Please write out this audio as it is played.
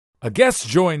A guest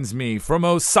joins me from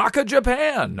Osaka,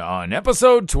 Japan on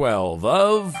episode 12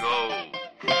 of Go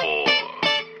for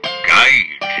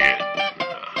Gaijin.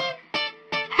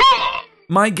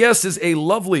 My guest is a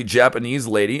lovely Japanese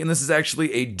lady, and this is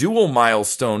actually a dual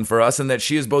milestone for us in that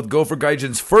she is both Go for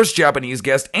Gaijin's first Japanese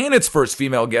guest and its first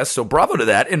female guest, so bravo to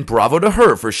that, and bravo to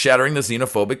her for shattering the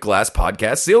xenophobic glass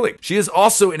podcast ceiling. She is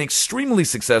also an extremely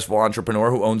successful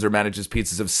entrepreneur who owns or manages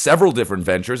pieces of several different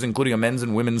ventures, including a men's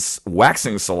and women's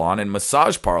waxing salon and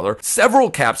massage parlor, several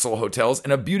capsule hotels,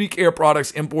 and a beauty care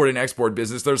products import and export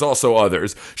business. There's also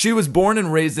others. She was born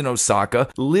and raised in Osaka,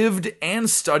 lived and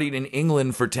studied in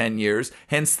England for 10 years,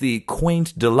 hence the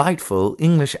quaint, delightful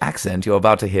English accent you're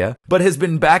about to hear, but has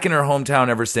been back in her hometown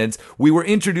ever since. We were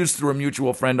introduced through a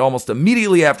mutual friend almost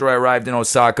immediately after I arrived in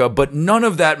Osaka, but none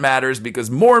of that matters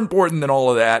because more important than all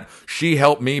of that, she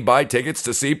helped me buy tickets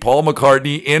to see Paul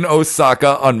McCartney in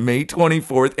Osaka on May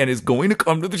 24th and is going to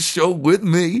come to the show with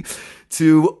me.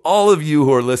 To all of you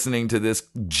who are listening to this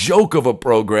joke of a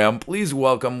program, please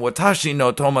welcome Watashi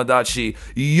no Tomodachi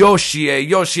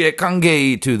Yoshie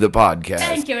Kangei to the podcast.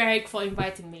 Thank you, Eric, for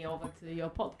inviting me over to your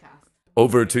podcast.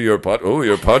 Over to your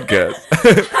your podcast.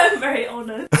 I'm very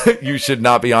honored. You should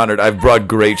not be honored. I've brought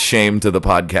great shame to the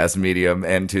podcast medium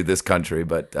and to this country,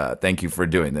 but thank you for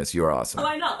doing this. You are awesome.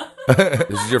 Why not?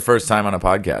 This is your first time on a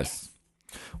podcast.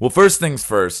 Well, first things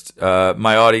first,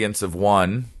 my audience of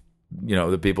one, you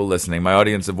know, the people listening, my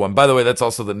audience of one. By the way, that's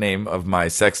also the name of my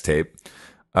sex tape.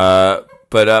 But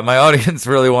my audience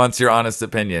really wants your honest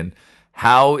opinion.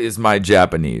 How is my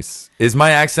Japanese? Is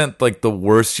my accent like the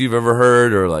worst you've ever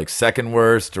heard or like second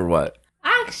worst or what?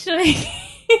 Actually,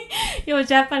 your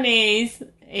Japanese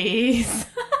is...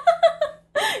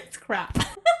 it's crap.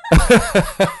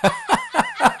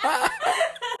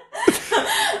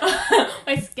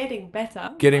 It's getting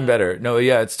better. Getting better. No,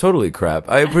 yeah, it's totally crap.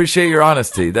 I appreciate your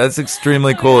honesty. That's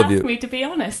extremely cool of you. Ask me to be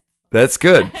honest. That's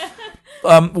good.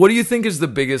 What do you think is the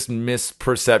biggest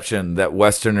misperception that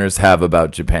Westerners have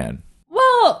about Japan?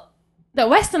 Well, the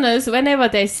Westerners, whenever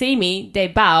they see me, they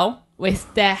bow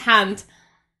with their hand.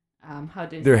 How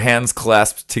do you Their hands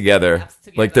clasped together,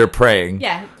 like they're praying.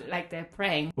 Yeah, like they're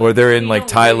praying. Or they're in We like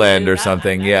don't really Thailand do or that,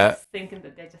 something. and Yeah. I'm just thinking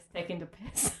that they're just taking the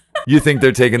piss. You think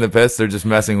they're taking the piss? They're just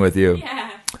messing with you. Yeah.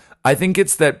 I think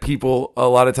it's that people, a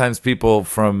lot of times people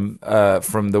from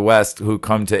the West who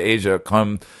come to Asia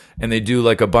come and they do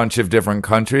like a bunch of different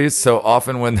countries. So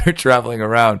often when they're traveling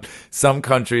around, some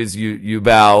countries you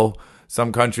bow,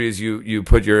 some countries you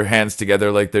put your hands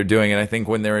together like they're doing. And I think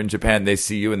when they're in Japan, they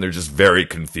see you and they're just very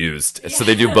confused. So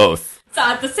they do both. So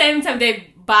at the same time,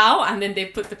 they bow and then they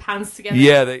put the hands together.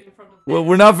 Yeah, in front of well, them.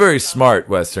 we're not very smart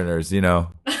Westerners, you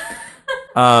know.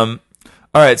 All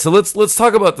right, so let's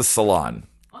talk about the salon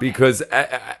because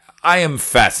I am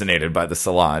fascinated by the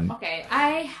salon. Okay,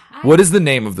 What is the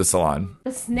name of the salon?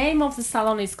 the name of the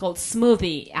salon is called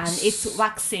Smoothie, and it's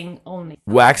waxing only.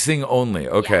 Waxing only.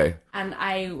 Okay, Yeah. And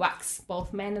I wax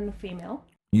both men and female.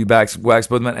 you wax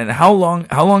both men. And how long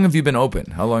have you been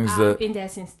open? How long is I've been there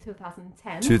since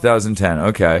 2010. 2010?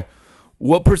 Okay.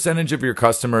 What percentage of your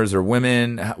customers are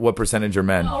women? What percentage are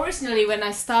men? Originally, when I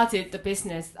started the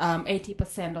business,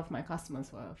 80% of my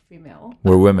customers were female.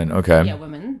 We're women. Okay. Yeah,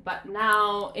 women. But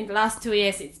now, in the last 2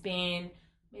 years, it's been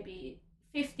maybe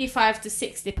 55 to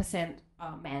 60%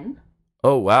 men.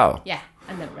 Oh wow. Yeah,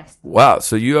 and the rest. Wow.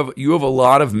 So you have a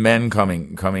lot of men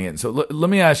coming in. So let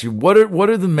me ask you, what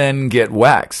are the men get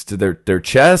waxed? Their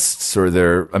chests or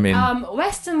their? I mean,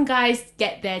 Western guys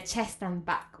get their chest and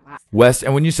back waxed. West.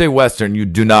 And when you say Western, you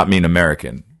do not mean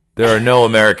American. There are no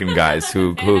American guys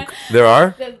who there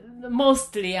are.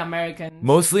 Mostly Americans.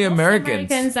 Mostly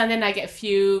Americans. And then I get a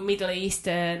few Middle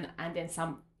Eastern and then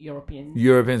some Europeans.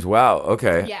 Europeans. Wow.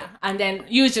 Okay. Yeah, and then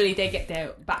usually they get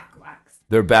their back waxed.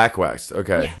 They're back waxed.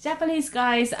 Okay. Yeah. Japanese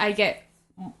guys, I get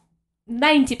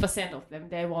 90% of them.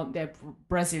 They want their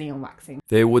Brazilian waxing.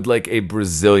 They would like a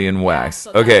Brazilian wax.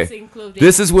 so that's Okay. including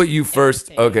This is what you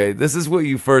first everything. okay, this is what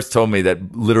you first told me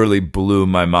that literally blew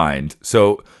my mind.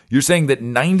 So, you're saying that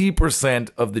 90%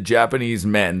 of the Japanese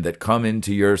men that come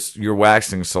into your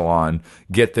waxing salon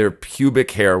get their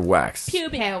pubic hair waxed.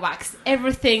 Pubic hair wax,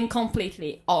 everything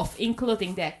completely off,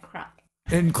 including their crack.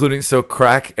 Including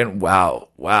crack and wow.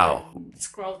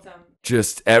 Scrotum.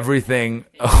 Just everything.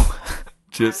 Oh,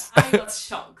 just I got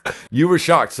shocked. you were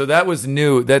shocked. So that was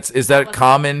new. Is that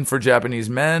common for Japanese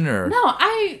men or? No,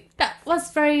 that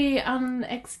was very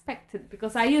unexpected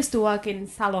because I used to work in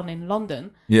salon in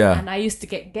London. Yeah. And I used to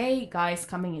get gay guys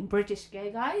coming in, British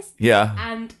gay guys. Yeah.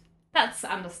 And that's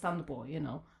understandable, you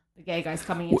know. The gay guys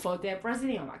coming in for their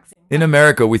Brazilian waxing. In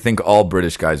America, we think all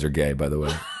British guys are gay, by the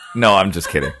way. No, I'm just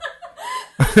kidding.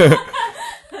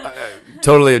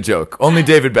 Totally a joke. Only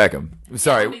David Beckham.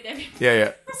 Sorry. Only David.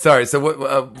 Yeah. Sorry. So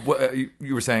what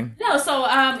you were saying? No, so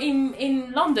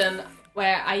in London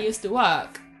where I used to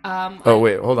work. Oh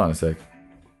wait, hold on a sec.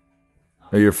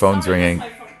 Oh, your phone's ringing.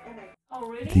 Oh,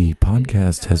 really? The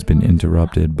podcast has been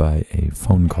interrupted by a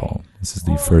phone call. This is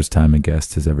the first time a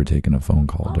guest has ever taken a phone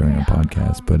call during a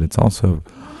podcast, but it's also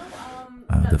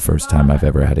the first time I've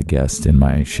ever had a guest in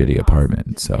my shitty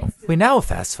apartment. So we now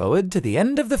fast forward to the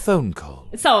end of the phone call.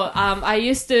 So I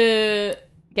used to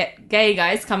get gay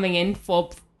guys coming in for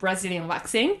Brazilian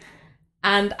waxing,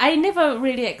 and I never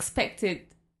really expected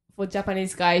for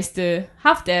Japanese guys to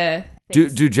have their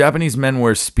things. Do Japanese men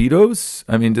wear Speedos?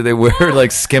 I mean, do they wear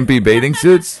like skimpy bathing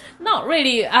suits? Not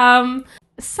really.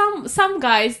 Some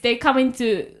guys, they come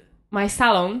into my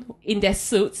salon in their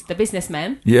suits, the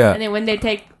businessmen. Yeah. And then when they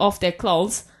take off their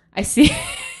clothes, I see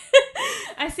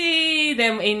I see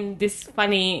them in this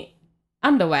funny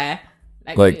underwear.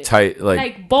 Like tight,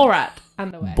 like Borat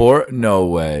underwear. No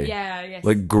way. Yeah, yes.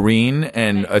 Like green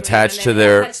and Like attached green to and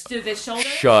their... attached to their shoulder.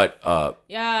 Shut up.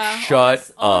 Yeah. Shut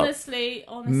up. Honestly.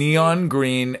 Neon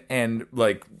green and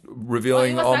like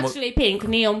revealing It was almost... actually pink,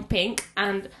 neon pink,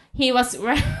 and he was...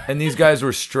 And these guys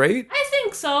were straight? I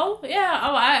think so. Yeah.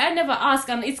 Oh, I never asked,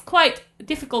 and it's quite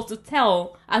difficult to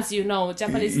tell, as you know.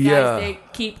 Japanese guys, Yeah. they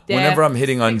keep their... Whenever I'm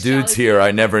hitting on dudes here,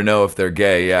 I never know if they're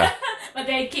gay, yeah. But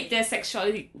they keep their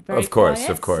sexuality very Of course,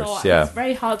 quiet, so yeah. it's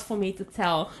very hard for me to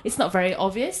tell. It's not very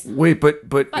obvious. Wait, but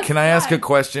can I ask a why?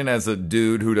 question as a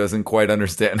dude who doesn't quite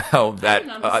understand how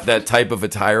that type of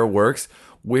attire works?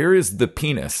 Where is the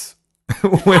penis?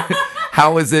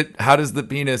 How does the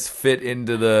penis fit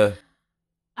into the...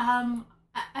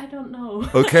 I don't know.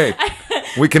 Okay,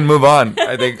 we can move on.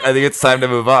 I think it's time to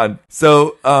move on.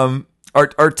 So,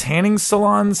 are tanning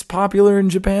salons popular in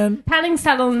Japan? Tanning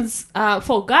salons,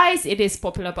 for guys, it is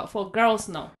popular, but for girls,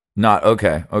 no. Not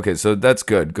okay. Okay, so that's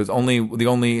good because the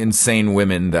only insane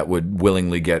women that would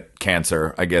willingly get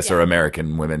cancer, I guess, are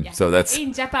American women. Yeah. So that's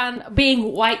in Japan,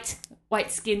 being white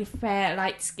skin, fair,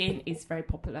 light skin is very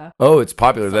popular. it's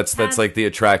popular. That's tan- like the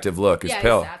attractive look is Yeah,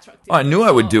 pale. it's the attractive Oh, I knew look.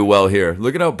 I would do well here.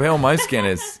 Look at how pale my skin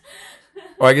is.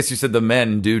 Or I guess you said the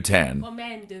men do tan. Well,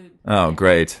 men do. Oh,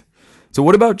 great. So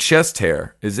what about chest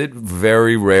hair? Is it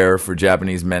very rare for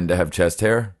Japanese men to have chest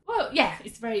hair? Well, yeah,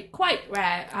 it's quite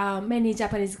rare. Many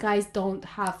Japanese guys don't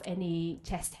have any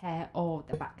chest hair or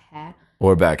the back hair,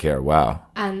 Or back hair? Wow.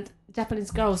 and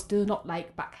Japanese girls do not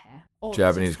like back hair. or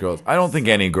Japanese chest girls. hair. I don't think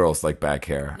any girls like back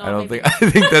hair. No, I don't maybe. think. I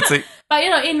think that's a. But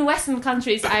in Western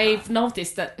countries, I've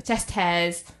noticed that chest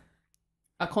hairs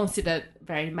are considered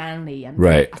very manly and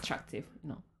very Right. attractive.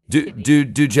 Do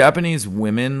Japanese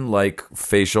women like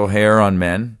facial hair on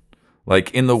men?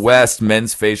 Like in the West,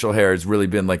 men's facial hair has really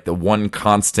been like the one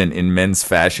constant in men's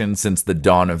fashion since the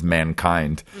dawn of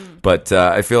mankind. But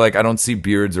I feel like I don't see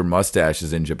beards or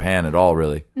mustaches in Japan at all,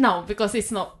 really. No, because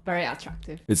it's not very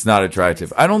attractive. It's not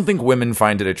attractive. I don't think women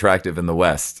find it attractive in the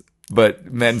West,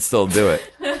 but men still do it.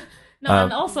 No,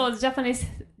 and also Japanese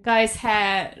guys'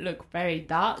 hair look very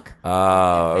dark.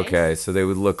 Oh, okay. So they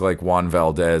would look like Juan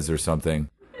Valdez or something.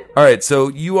 All right. So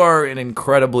you are an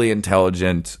incredibly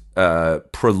intelligent,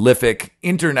 prolific,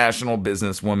 international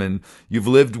businesswoman. You've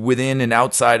lived within and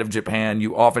outside of Japan.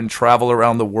 You often travel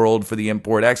around the world for the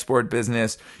import-export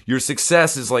business. Your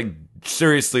success is like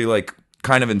seriously like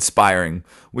kind of inspiring,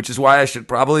 which is why I should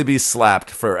probably be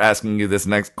slapped for asking you this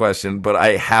next question, but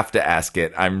I have to ask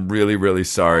it. I'm really, really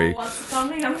sorry. What's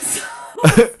coming? I'm so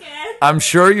scared. I'm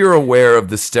sure you're aware of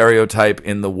the stereotype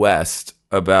in the West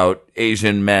about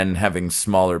Asian men having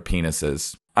smaller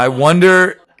penises. I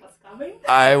wonder What's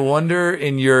coming?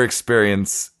 in your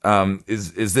experience,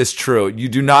 is this true? You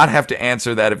do not have to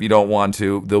answer that if you don't want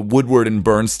to. The Woodward and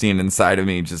Bernstein inside of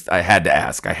me I had to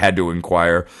ask. I had to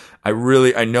inquire.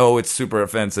 I know it's super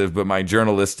offensive, but my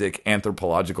journalistic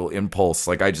anthropological impulse,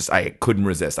 I couldn't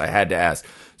resist. I had to ask.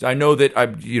 So I know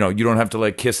that you don't have to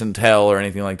like kiss and tell or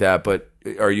anything like that, but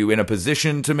are you in a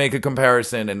position to make a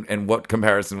comparison, and what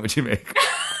comparison would you make?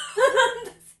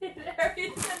 That's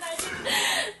hilarious. And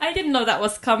I didn't know that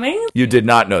was coming. You did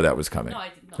not know that was coming. No, I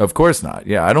did not. Of course not.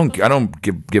 Yeah, I don't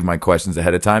give my questions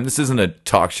ahead of time. This isn't a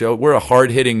talk show. We're a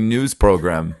hard-hitting news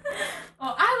program.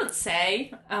 Well, I would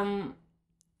say,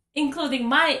 including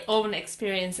my own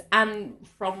experience and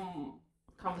from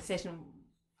conversation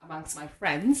amongst my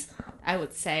friends, I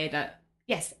would say that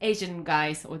yes, Asian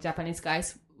guys or Japanese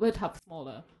guys would have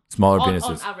smaller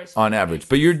penises on average.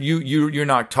 But you're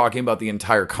not talking about the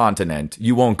entire continent.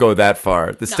 You won't go that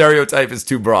far. The stereotype is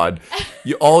too broad.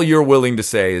 All you're willing to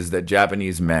say is that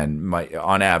Japanese men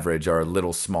on average are a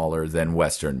little smaller than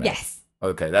Western men. Yes.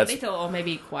 Okay, A that's little or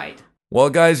maybe quite. Well,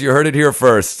 guys, you heard it here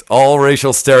first. All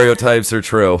racial stereotypes are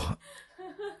true.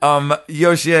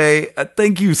 Yoshie,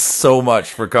 thank you so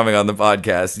much for coming on the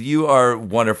podcast. You are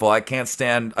wonderful. I can't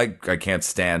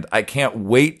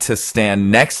wait to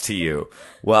stand next to you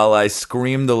while I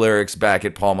scream the lyrics back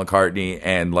at Paul McCartney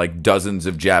and like dozens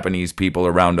of Japanese people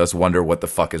around us wonder what the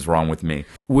fuck is wrong with me.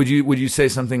 Would you say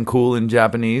something cool in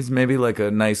Japanese? Maybe like a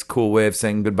nice cool way of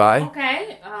saying goodbye?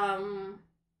 Okay.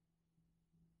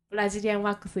 ブラジリアン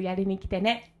ワックスやりに来て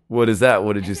ね。 What is that?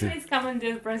 What did you say? Please come and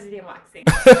do Brazilian waxing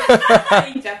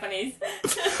in Japanese.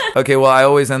 Okay, well, I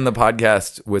always end the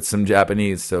podcast with some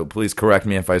Japanese, so please correct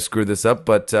me if I screw this up.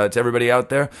 But to everybody out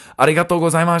there, arigatou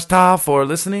gozaimashita for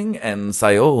listening, and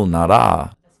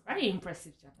sayonara. That's very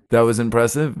impressive Japanese. That was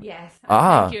impressive? Yes.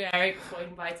 Ah. Thank you, Eric, for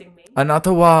inviting me. あな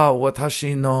たは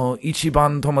私の一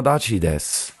番友達で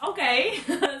す。Okay.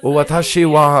 私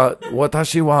は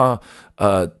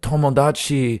友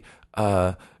達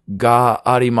が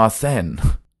ありません。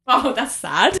 Oh, that's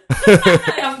sad.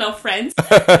 I have no friends.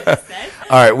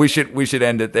 All right, we should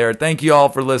end it there. Thank you all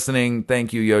for listening.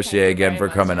 Thank you, Yoshie, Thank you again very for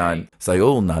much, coming on. Eric.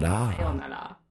 Sayonara. Sayonara.